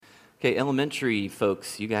Okay, elementary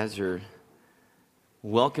folks, you guys are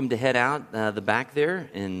welcome to head out the back there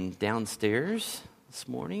and downstairs this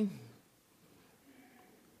morning.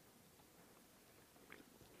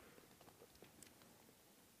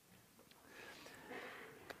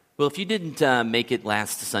 Well, if you didn't make it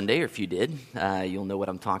last Sunday, or if you did, you'll know what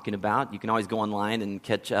I'm talking about. You can always go online and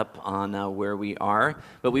catch up on where we are.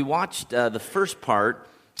 But we watched the first part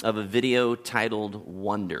of a video titled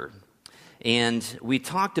Wonder. And we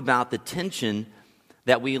talked about the tension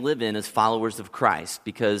that we live in as followers of Christ,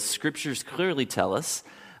 because scriptures clearly tell us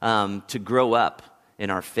to grow up in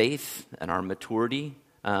our faith and our maturity.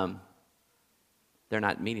 They're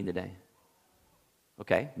not meeting today.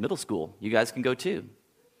 Okay, middle school, you guys can go too.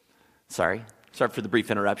 Sorry for the brief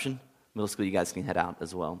interruption. Middle school, you guys can head out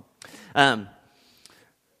as well.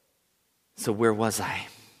 So where was I?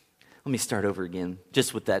 Let me start over again,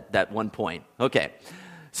 just with that one point. Okay.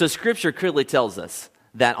 So Scripture clearly tells us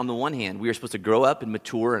that on the one hand, we are supposed to grow up and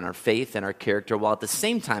mature in our faith and our character, while at the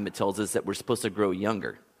same time it tells us that we're supposed to grow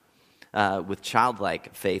younger with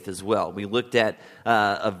childlike faith as well. We looked at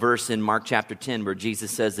a verse in Mark chapter 10 where Jesus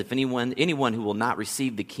says, if anyone who will not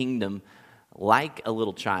receive the kingdom like a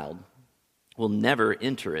little child will never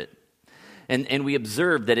enter it. And we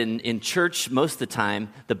observe that in church most of the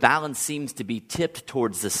time, the balance seems to be tipped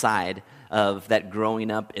towards the side of that growing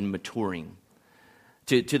up and maturing.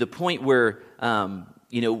 To the point where,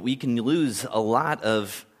 we can lose a lot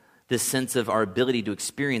of this sense of our ability to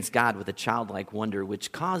experience God with a childlike wonder,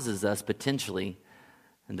 which causes us potentially,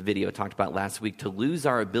 in the video I talked about last week, to lose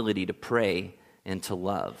our ability to pray and to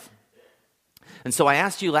love. And so I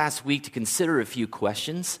asked you last week to consider a few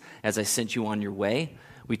questions as I sent you on your way.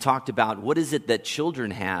 We talked about what is it that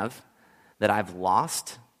children have that I've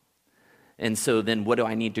lost? And so then what do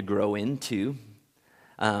I need to grow into?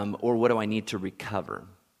 Or what do I need to recover?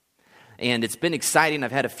 And it's been exciting.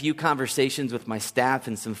 I've had a few conversations with my staff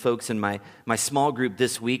and some folks in my small group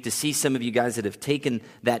this week to see some of you guys that have taken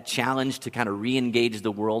that challenge to kind of re-engage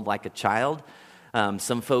the world like a child.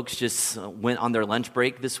 Some folks just went on their lunch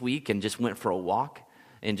break this week and just went for a walk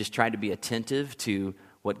and just tried to be attentive to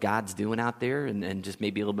what God's doing out there and just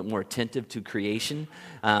maybe a little bit more attentive to creation.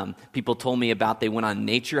 People told me about they went on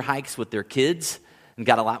nature hikes with their kids and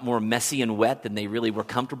got a lot more messy and wet than they really were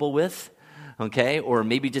comfortable with, okay? Or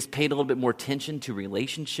maybe just paid a little bit more attention to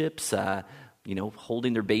relationships,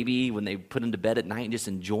 holding their baby when they put them to bed at night and just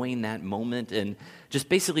enjoying that moment and just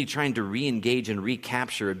basically trying to re-engage and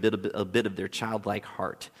recapture a bit of their childlike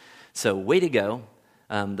heart. So way to go,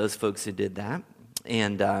 those folks who did that.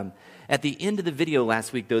 And at the end of the video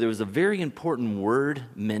last week, though, there was a very important word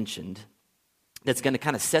mentioned that's going to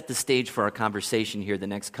kind of set the stage for our conversation here the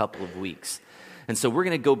next couple of weeks. And so we're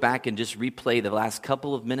going to go back and just replay the last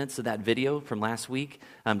couple of minutes of that video from last week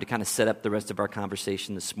to kind of set up the rest of our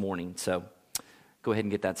conversation this morning. So go ahead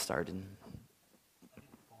and get that started.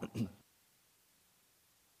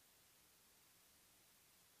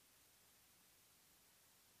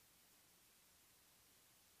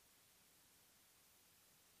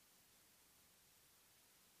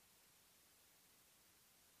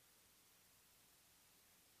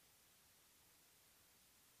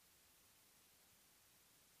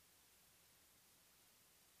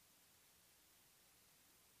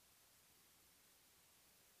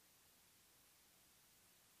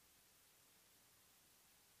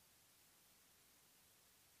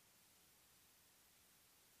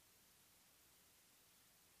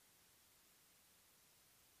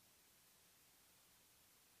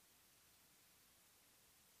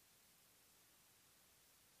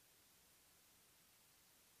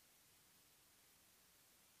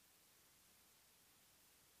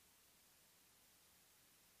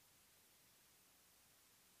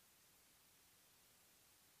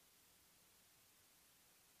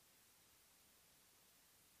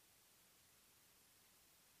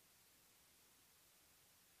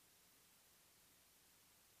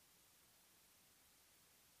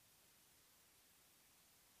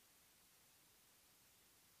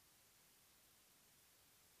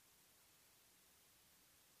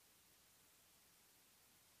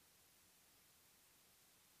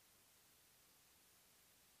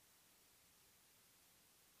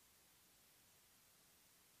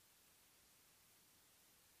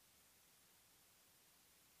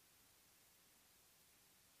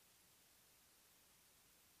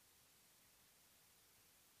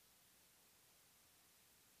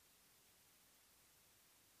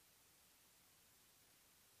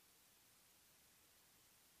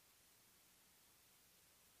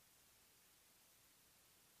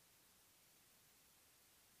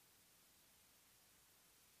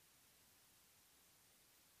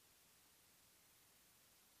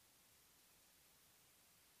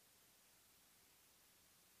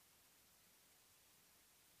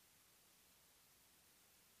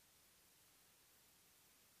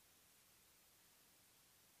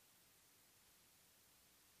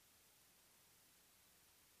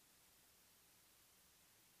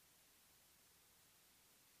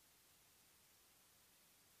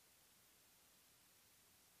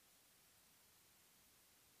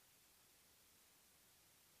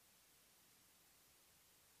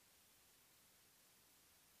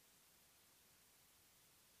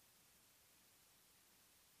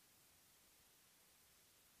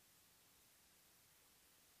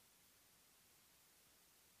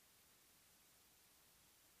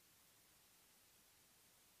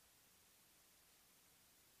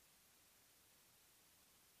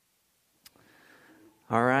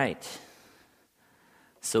 All right.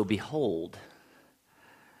 So behold.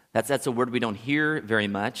 That's a word we don't hear very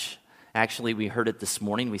much. Actually, we heard it this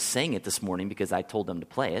morning. We sang it this morning because I told them to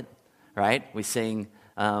play it, right? We sang,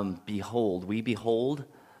 behold. We behold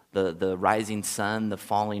the rising sun, the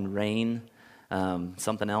falling rain,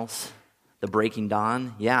 something else, the breaking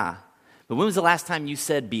dawn. Yeah. But when was the last time you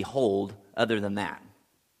said behold other than that?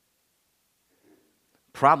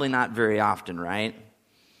 Probably not very often, right?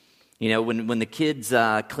 You know, when the kids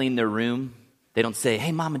clean their room, they don't say,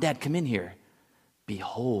 hey, Mom and Dad, come in here.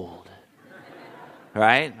 Behold.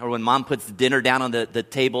 Right? Or when Mom puts dinner down on the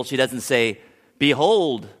table, she doesn't say,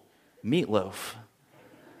 behold, meatloaf.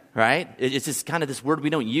 Right? It's just kind of this word we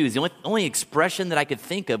don't use. The only expression that I could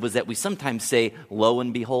think of was that we sometimes say, lo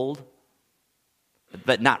and behold.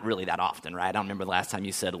 But not really that often, right? I don't remember the last time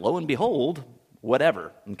you said, lo and behold,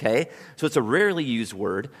 whatever, okay? So it's a rarely used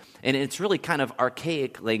word, and it's really kind of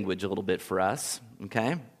archaic language a little bit for us,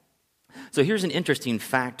 okay? So here's an interesting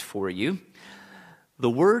fact for you. The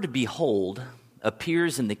word behold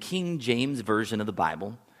appears in the King James Version of the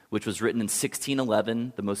Bible, which was written in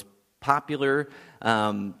 1611, the most popular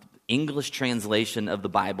English translation of the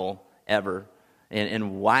Bible ever,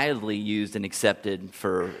 and widely used and accepted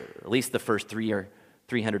for at least the first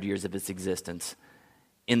 300 years of its existence.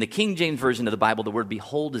 In the King James Version of the Bible, the word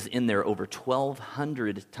behold is in there over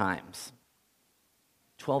 1,200 times.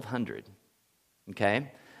 1,200,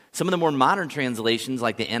 okay? Some of the more modern translations,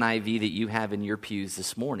 like the NIV that you have in your pews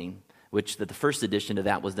this morning, which the first edition of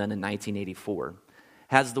that was done in 1984,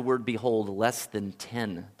 has the word behold less than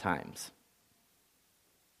 10 times.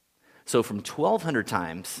 So from 1,200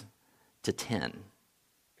 times to 10.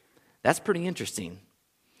 That's pretty interesting.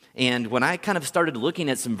 And when I kind of started looking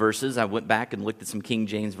at some verses, I went back and looked at some King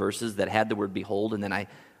James verses that had the word behold, and then I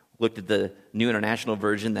looked at the New International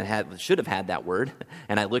Version that should have had that word,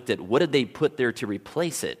 and I looked at what did they put there to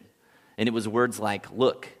replace it. And it was words like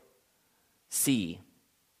look, see.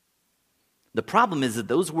 The problem is that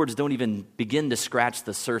those words don't even begin to scratch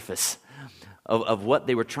the surface of what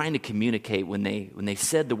they were trying to communicate when they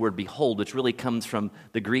said the word behold, which really comes from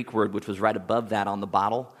the Greek word, which was right above that on the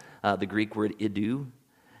bottle, the Greek word idou.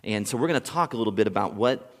 And so we're going to talk a little bit about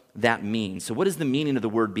what that means. So what is the meaning of the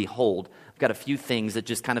word behold? I've got a few things that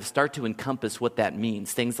just kind of start to encompass what that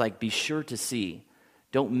means. Things like be sure to see,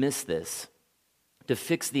 don't miss this, to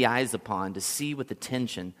fix the eyes upon, to see with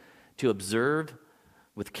attention, to observe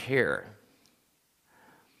with care.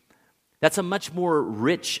 That's a much more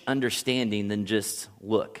rich understanding than just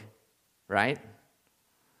look, right?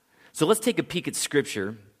 So let's take a peek at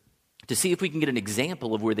Scripture to see if we can get an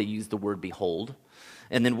example of where they use the word behold,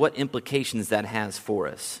 and then what implications that has for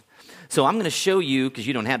us. So I'm going to show you, because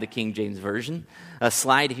you don't have the King James Version, a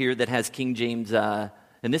slide here that has King James, and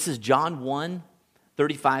this is John 1,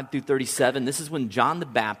 35 through 37. This is when John the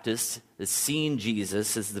Baptist is seeing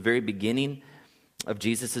Jesus. This is the very beginning of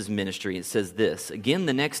Jesus' ministry. It says this, again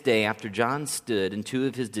the next day after John stood and two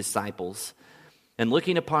of his disciples, and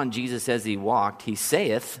looking upon Jesus as he walked, he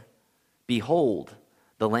saith, behold,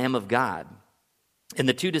 the Lamb of God. And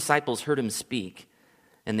the two disciples heard him speak,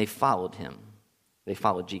 and they followed him. They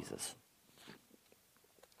followed Jesus.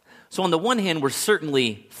 So on the one hand, we're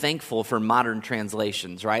certainly thankful for modern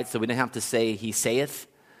translations, right? So we don't have to say he saith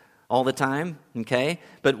all the time, okay?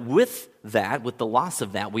 But with that, with the loss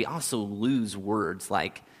of that, we also lose words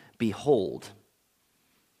like behold.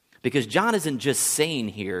 Because John isn't just saying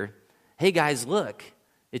here, hey guys, look,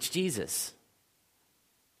 it's Jesus.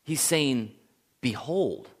 He's saying,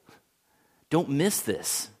 behold, don't miss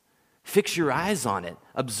this. Fix your eyes on it.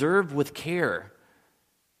 Observe with care.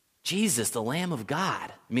 Jesus, the Lamb of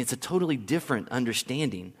God. I mean, it's a totally different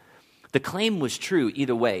understanding. The claim was true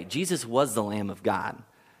either way. Jesus was the Lamb of God.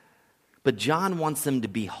 But John wants them to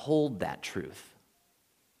behold that truth.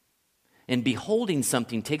 And beholding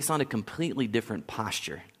something takes on a completely different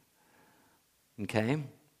posture. Okay?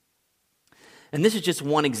 And this is just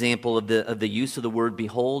one example of the use of the word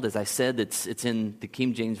behold. As I said, it's in the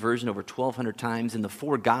King James Version over 1,200 times. In the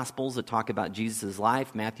four Gospels that talk about Jesus'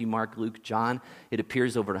 life, Matthew, Mark, Luke, John, it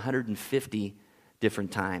appears over 150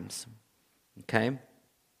 different times. Okay?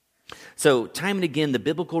 So, time and again, the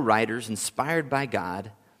biblical writers, inspired by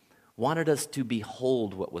God, wanted us to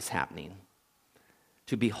behold what was happening,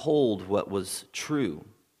 to behold what was true.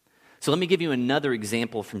 So let me give you another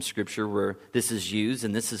example from Scripture where this is used,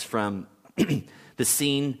 and this is from the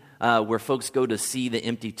scene where folks go to see the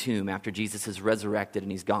empty tomb after Jesus is resurrected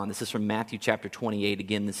and he's gone. This is from Matthew chapter 28.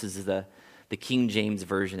 Again, this is the King James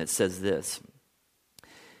Version. It says this.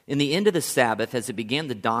 In the end of the Sabbath, as it began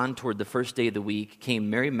to dawn toward the first day of the week, came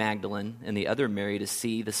Mary Magdalene and the other Mary to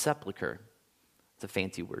see the sepulchre. It's a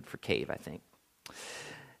fancy word for cave, I think.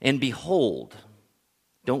 And behold,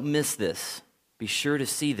 don't miss this. Be sure to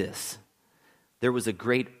see this. There was a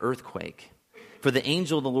great earthquake. For the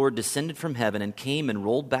angel of the Lord descended from heaven and came and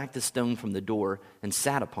rolled back the stone from the door and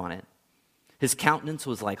sat upon it. His countenance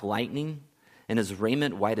was like lightning, and his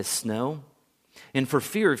raiment white as snow. And for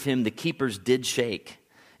fear of him the keepers did shake,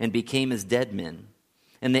 and became as dead men.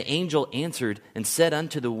 And the angel answered and said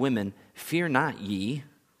unto the women, Fear not ye,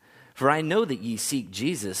 for I know that ye seek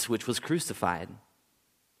Jesus, which was crucified.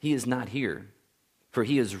 He is not here, for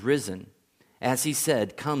he is risen. As he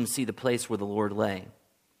said, Come see the place where the Lord lay.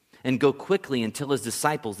 And go quickly and tell his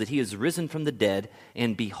disciples that he is risen from the dead,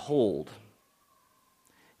 and behold,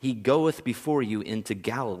 he goeth before you into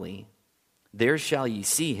Galilee. There shall ye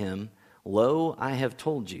see him. Lo, I have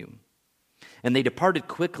told you. And they departed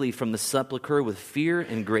quickly from the sepulchre with fear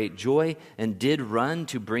and great joy, and did run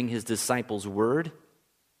to bring his disciples word.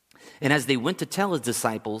 And as they went to tell his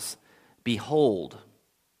disciples, behold,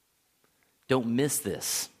 don't miss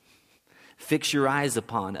this. Fix your eyes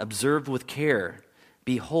upon, observe with care.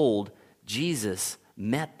 Behold, Jesus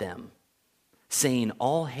met them, saying,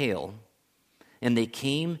 All hail. And they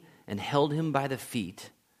came and held him by the feet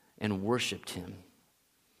and worshiped him.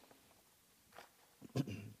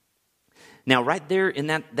 Now, right there in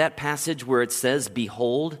that passage where it says,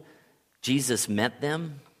 Behold, Jesus met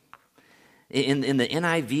them, in the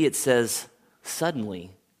NIV it says,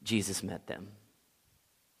 Suddenly Jesus met them.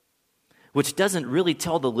 Which doesn't really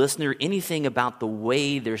tell the listener anything about the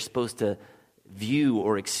way they're supposed to view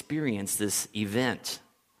or experience this event,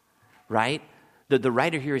 right? The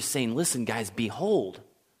writer here is saying, listen, guys, behold,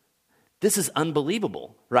 this is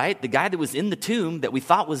unbelievable, right? The guy that was in the tomb that we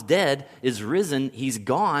thought was dead is risen, he's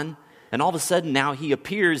gone, and all of a sudden now he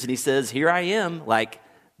appears and he says, here I am. Like,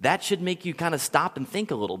 that should make you kind of stop and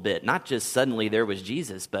think a little bit. Not just suddenly there was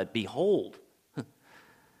Jesus, but behold.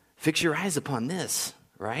 Fix your eyes upon this,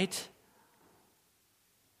 right?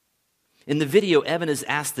 In the video, Evan is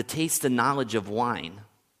asked to taste the knowledge of wine.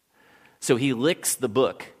 So he licks the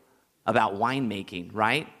book about winemaking,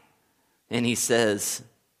 right? And he says,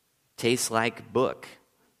 tastes like book.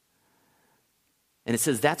 And it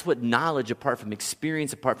says that's what knowledge, apart from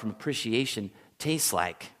experience, apart from appreciation, tastes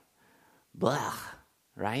like. Blah,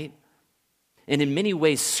 right? And in many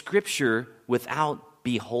ways, Scripture without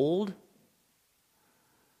behold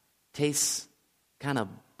tastes kind of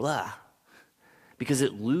blah, because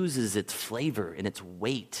it loses its flavor and its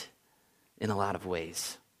weight in a lot of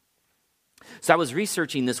ways. So I was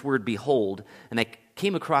researching this word behold, and I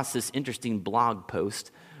came across this interesting blog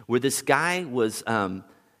post where this guy was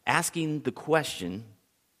asking the question.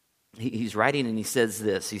 He's writing and he says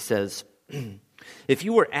this. He says, if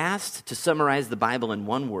you were asked to summarize the Bible in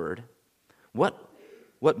one word, what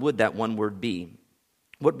would that one word be?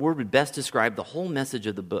 What word would best describe the whole message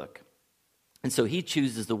of the book? And so he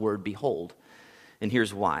chooses the word behold. And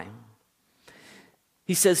here's why.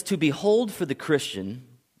 He says, to behold for the Christian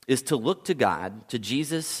is to look to God, to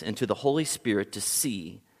Jesus, and to the Holy Spirit to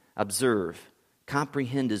see, observe,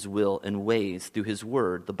 comprehend his will and ways through his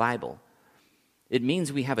word, the Bible. It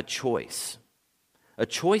means we have a choice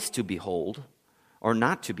to behold or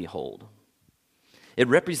not to behold. It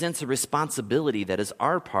represents a responsibility that is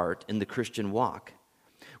our part in the Christian walk.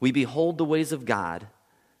 We behold the ways of God,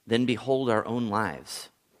 then behold our own lives.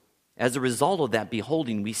 As a result of that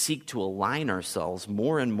beholding, we seek to align ourselves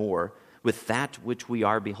more and more with that which we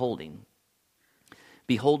are beholding.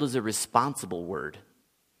 Behold is a responsible word.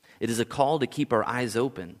 It is a call to keep our eyes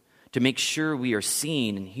open, to make sure we are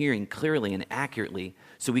seeing and hearing clearly and accurately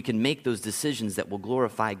so we can make those decisions that will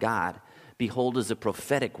glorify God. Behold is a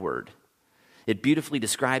prophetic word. It beautifully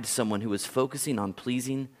describes someone who is focusing on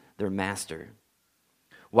pleasing their master.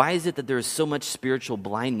 Why is it that there is so much spiritual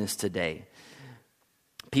blindness today?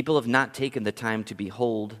 People have not taken the time to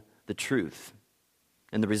behold the truth.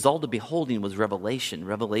 And the result of beholding was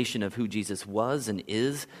revelation of who Jesus was and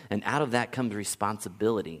is, and out of that comes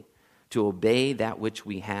responsibility to obey that which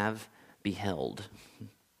we have beheld.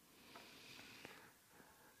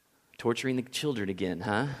 Torturing the children again,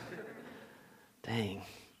 huh? Dang.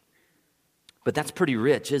 But that's pretty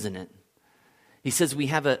rich, isn't it? He says we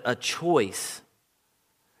have a choice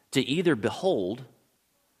to either behold,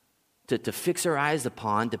 to fix our eyes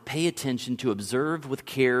upon, to pay attention, to observe with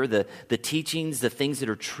care the teachings, the things that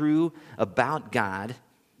are true about God,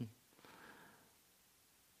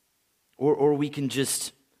 or we can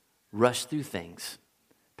just rush through things,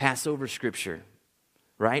 pass over Scripture,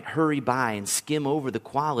 right? Hurry by and skim over the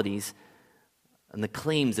qualities and the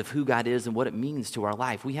claims of who God is and what it means to our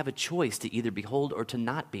life. We have a choice to either behold or to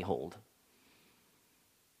not behold.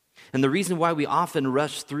 And the reason why we often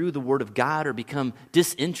rush through the Word of God or become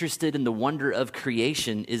disinterested in the wonder of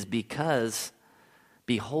creation is because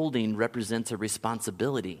beholding represents a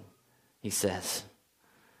responsibility, he says.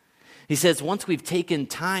 He says once we've taken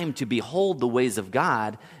time to behold the ways of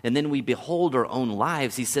God and then we behold our own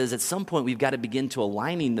lives, he says at some point we've got to begin to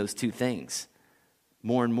aligning those two things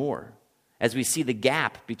more and more. As we see the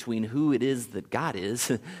gap between who it is that God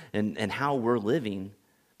is and how we're living,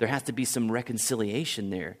 there has to be some reconciliation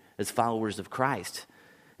there as followers of Christ.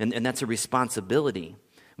 And that's a responsibility.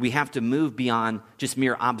 We have to move beyond just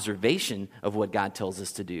mere observation of what God tells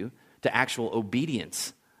us to do to actual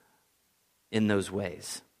obedience in those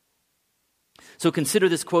ways. So consider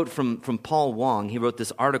this quote from Paul Wong. He wrote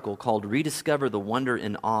this article called Rediscover the Wonder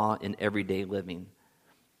and Awe in Everyday Living.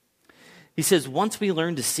 He says, once we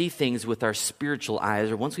learn to see things with our spiritual eyes,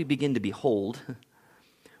 or once we begin to behold,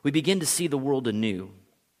 we begin to see the world anew.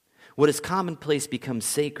 What is commonplace becomes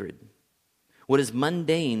sacred. What is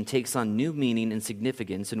mundane takes on new meaning and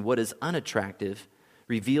significance, and what is unattractive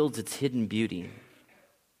reveals its hidden beauty.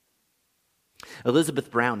 Elizabeth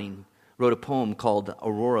Browning wrote a poem called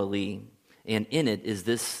Aurora Lee, and in it is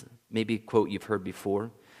this, maybe a quote you've heard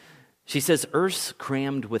before. She says, earth's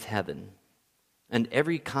crammed with heaven, and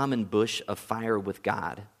every common bush afire with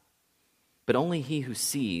God. But only he who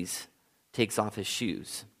sees takes off his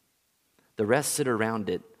shoes. The rest sit around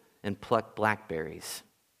it and pluck blackberries.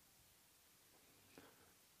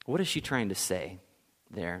 What is she trying to say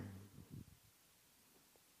there?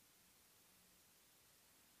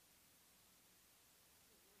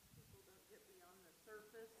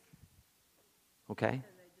 Okay. And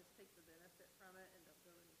they just take the benefit from it and don't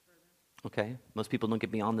go any further. Okay. Most people don't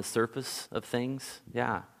get beyond the surface of things.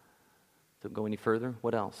 Yeah. Don't go any further.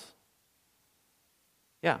 What else?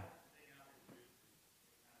 Yeah.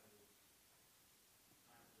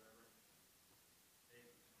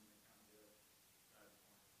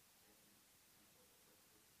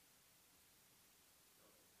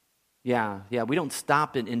 Yeah. We don't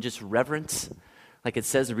stop in just reverence. Like it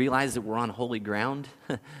says, realize that we're on holy ground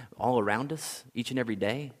all around us, each and every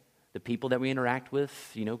day. The people that we interact with,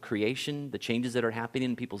 creation, the changes that are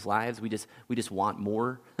happening in people's lives. We just want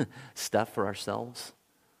more stuff for ourselves.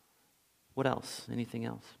 What else? Anything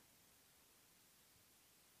else?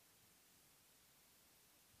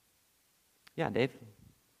 Yeah, Dave?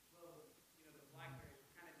 Well, the blackberry is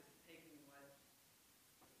kind of just taking what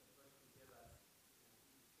the person give us,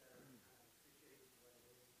 instead of appreciating what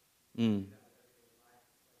it is.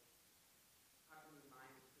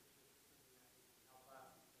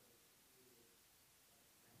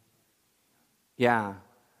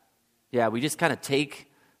 Yeah, we just kind of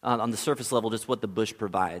take on the surface level just what the bush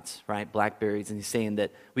provides, right? Blackberries, and he's saying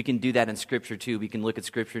that we can do that in Scripture too. We can look at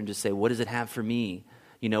Scripture and just say, what does it have for me?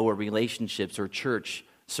 Or relationships or church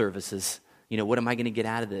services. What am I going to get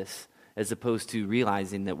out of this? As opposed to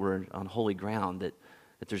realizing that we're on holy ground, that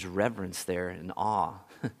there's reverence there and awe.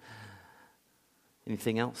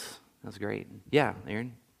 Anything else? That's great. Yeah,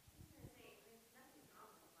 Aaron?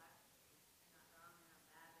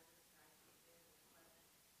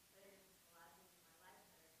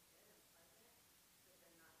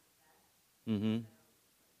 Mm-hmm.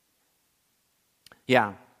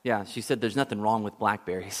 Yeah. She said there's nothing wrong with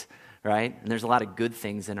blackberries, right? And there's a lot of good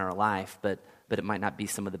things in our life, but it might not be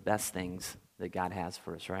some of the best things that God has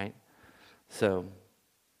for us, right? So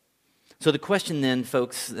the question then,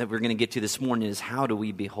 folks, that we're going to get to this morning is, how do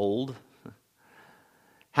we behold?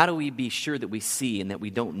 How do we be sure that we see and that we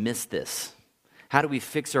don't miss this? How do we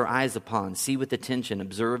fix our eyes upon, see with attention,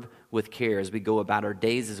 observe with care as we go about our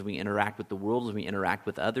days, as we interact with the world, as we interact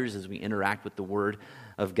with others, as we interact with the Word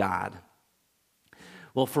of God?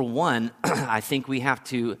 Well, for one, I think we have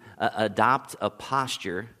to adopt a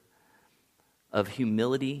posture of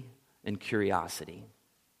humility and curiosity.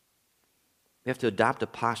 We have to adopt a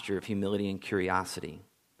posture of humility and curiosity.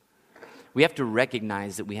 We have to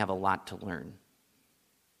recognize that we have a lot to learn.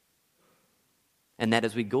 And that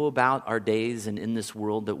as we go about our days and in this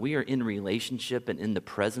world, that we are in relationship and in the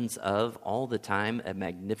presence of, all the time, a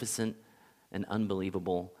magnificent and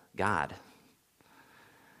unbelievable God.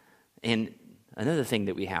 And another thing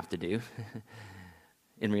that we have to do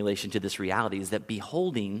in relation to this reality is that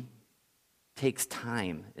beholding takes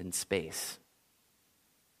time and space.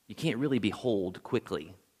 You can't really behold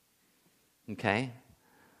quickly, okay?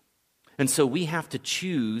 And so we have to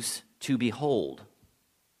choose to behold.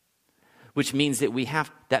 Which means that we have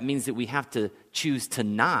to choose to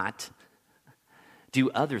not do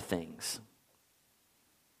other things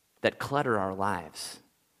that clutter our lives,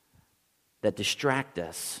 that distract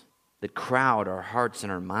us, that crowd our hearts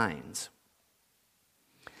and our minds.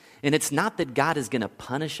 And it's not that God is going to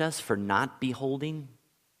punish us for not beholding.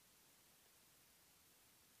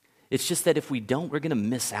 It's just that if we don't, we're going to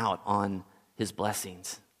miss out on his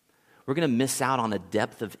blessings. We're going to miss out on a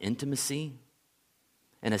depth of intimacy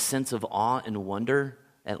and a sense of awe and wonder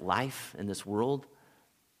at life in this world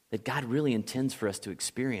that God really intends for us to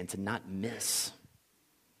experience and not miss.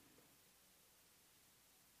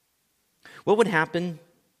 What would happen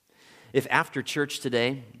if after church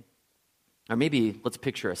today, or maybe let's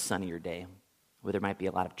picture a sunnier day where there might be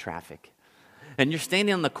a lot of traffic, and you're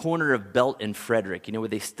standing on the corner of Belt and Frederick, where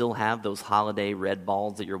they still have those holiday red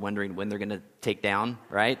balls that you're wondering when they're going to take down,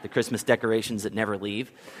 right? The Christmas decorations that never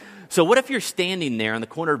leave. So what if you're standing there on the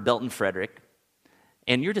corner of Belt and Frederick,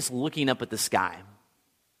 and you're just looking up at the sky,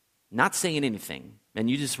 not saying anything, and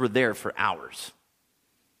you just were there for hours?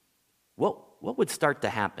 What would start to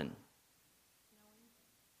happen?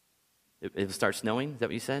 It would start snowing? Is that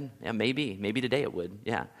what you said? Yeah, maybe. Maybe today it would,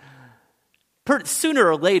 yeah. Sooner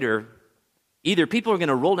or later, either people are going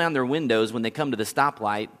to roll down their windows when they come to the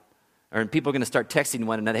stoplight, or people are going to start texting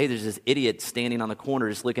one another, hey, there's this idiot standing on the corner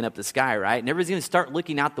just looking up the sky, right? And everybody's going to start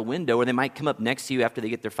looking out the window, or they might come up next to you after they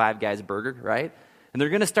get their Five Guys burger, right? And they're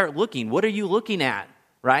going to start looking. What are you looking at,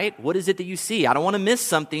 right? What is it that you see? I don't want to miss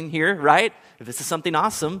something here, right? If this is something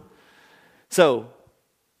awesome. So,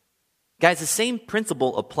 guys, the same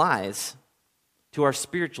principle applies to our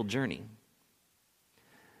spiritual journey.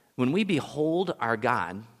 When we behold our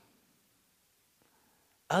God,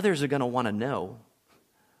 others are going to want to know,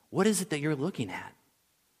 what is it that you're looking at?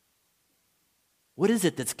 What is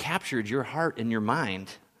it that's captured your heart and your mind?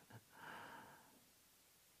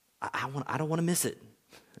 I don't want to miss it.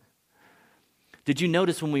 Did you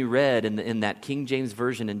notice when we read in that King James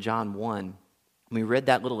Version in John 1, when we read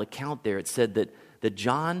that little account there, it said that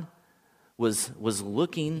John was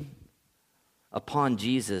looking upon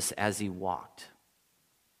Jesus as he walked.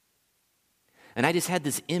 And I just had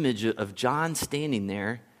this image of John standing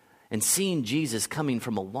there and seeing Jesus coming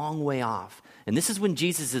from a long way off. And this is when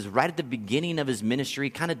Jesus is right at the beginning of his ministry,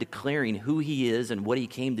 kind of declaring who he is and what he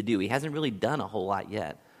came to do. He hasn't really done a whole lot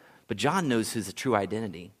yet. But John knows his true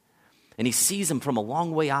identity. And he sees him from a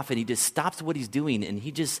long way off, and he just stops what he's doing, and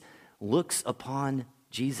he just looks upon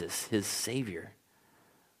Jesus, his Savior.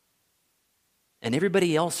 And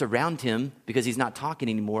everybody else around him, because he's not talking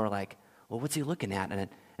anymore, like, well, what's he looking at?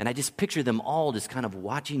 And I just picture them all just kind of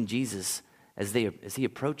watching Jesus as he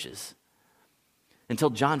approaches. Until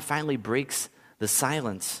John finally breaks the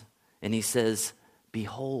silence and he says,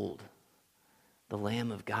 behold, the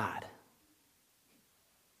Lamb of God.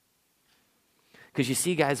 Because you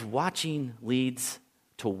see, guys, watching leads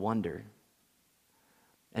to wonder.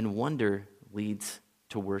 And wonder leads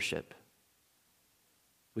to worship,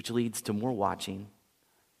 which leads to more watching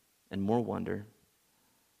and more wonder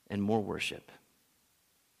and more worship.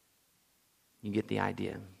 You get the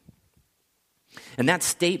idea. And that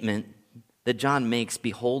statement that John makes,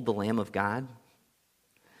 behold the Lamb of God,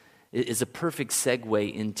 is a perfect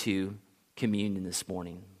segue into communion this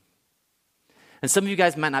morning. And some of you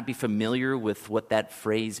guys might not be familiar with what that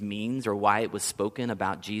phrase means or why it was spoken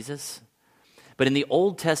about Jesus. But in the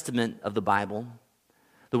Old Testament of the Bible,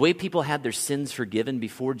 the way people had their sins forgiven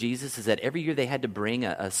before Jesus is that every year they had to bring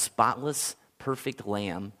a spotless, perfect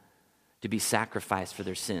lamb to be sacrificed for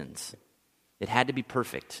their sins. It had to be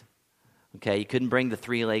perfect. Okay, you couldn't bring the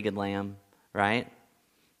three-legged lamb, right?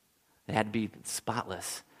 It had to be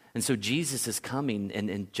spotless. And so Jesus is coming,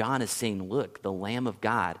 and John is saying, look, the Lamb of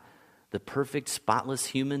God, the perfect, spotless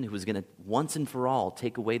human who is going to once and for all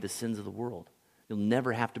take away the sins of the world. You'll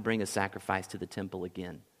never have to bring a sacrifice to the temple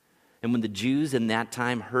again. And when the Jews in that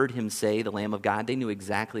time heard him say, the Lamb of God, they knew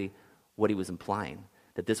exactly what he was implying,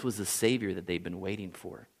 that this was the Savior that they'd been waiting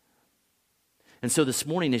for. And so this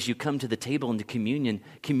morning, as you come to the table and to communion,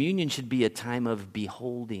 communion should be a time of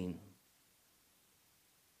beholding,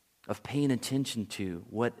 of paying attention to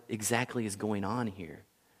what exactly is going on here.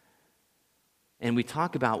 And we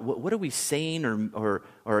talk about what are we saying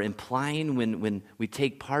or implying when we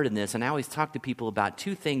take part in this. And I always talk to people about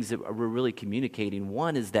two things that we're really communicating.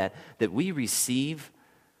 One is that we receive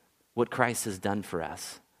what Christ has done for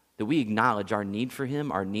us, that we acknowledge our need for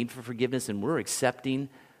him, our need for forgiveness, and we're accepting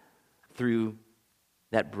through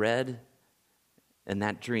that bread and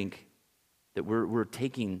that drink that we're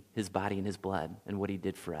taking his body and his blood and what he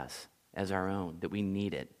did for us as our own, that we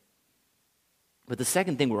need it. But the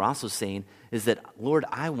second thing we're also saying is that, Lord,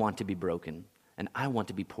 I want to be broken and I want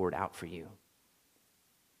to be poured out for you.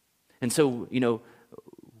 And so,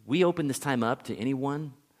 we open this time up to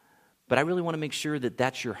anyone, but I really want to make sure that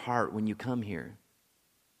that's your heart when you come here.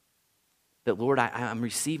 That, Lord, I'm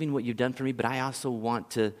receiving what you've done for me, but I also want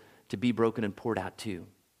to be broken and poured out too.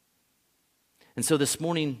 And so this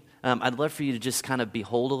morning, I'd love for you to just kind of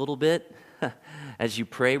behold a little bit as you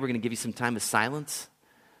pray. We're going to give you some time of silence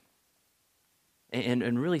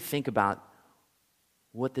and really think about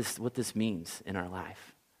what this means in our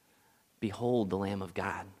life. Behold the Lamb of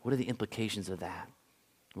God. What are the implications of that?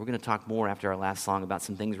 We're going to talk more after our last song about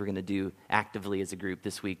some things we're going to do actively as a group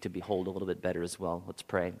this week to behold a little bit better as well. Let's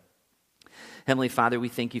pray. Heavenly Father, we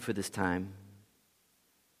thank you for this time.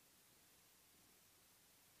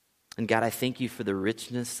 And God, I thank you for the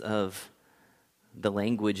richness of the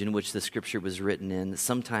language in which the scripture was written in.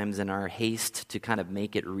 Sometimes in our haste to kind of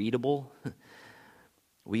make it readable,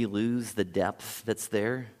 we lose the depth that's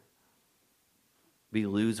there. We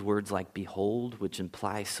lose words like behold, which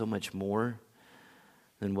imply so much more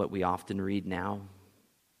than what we often read now.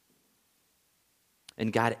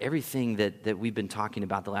 And God, everything that we've been talking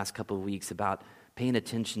about the last couple of weeks about paying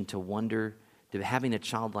attention to wonder, to having a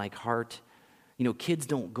childlike heart. You know, kids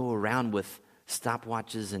don't go around with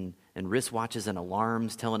stopwatches and wristwatches and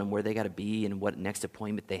alarms telling them where they got to be and what next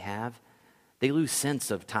appointment they have. They lose sense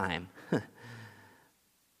of time.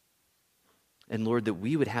 And Lord, that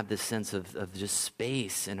we would have this sense of just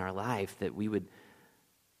space in our life, that we would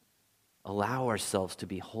allow ourselves to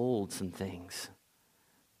behold some things.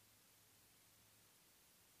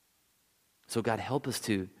 So God, help us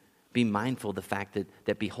to be mindful of the fact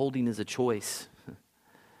that beholding is a choice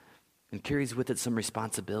and carries with it some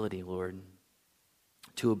responsibility, Lord,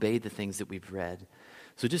 to obey the things that we've read.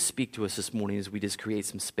 So just speak to us this morning as we just create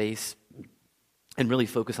some space and really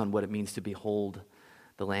focus on what it means to behold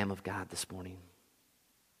the Lamb of God this morning.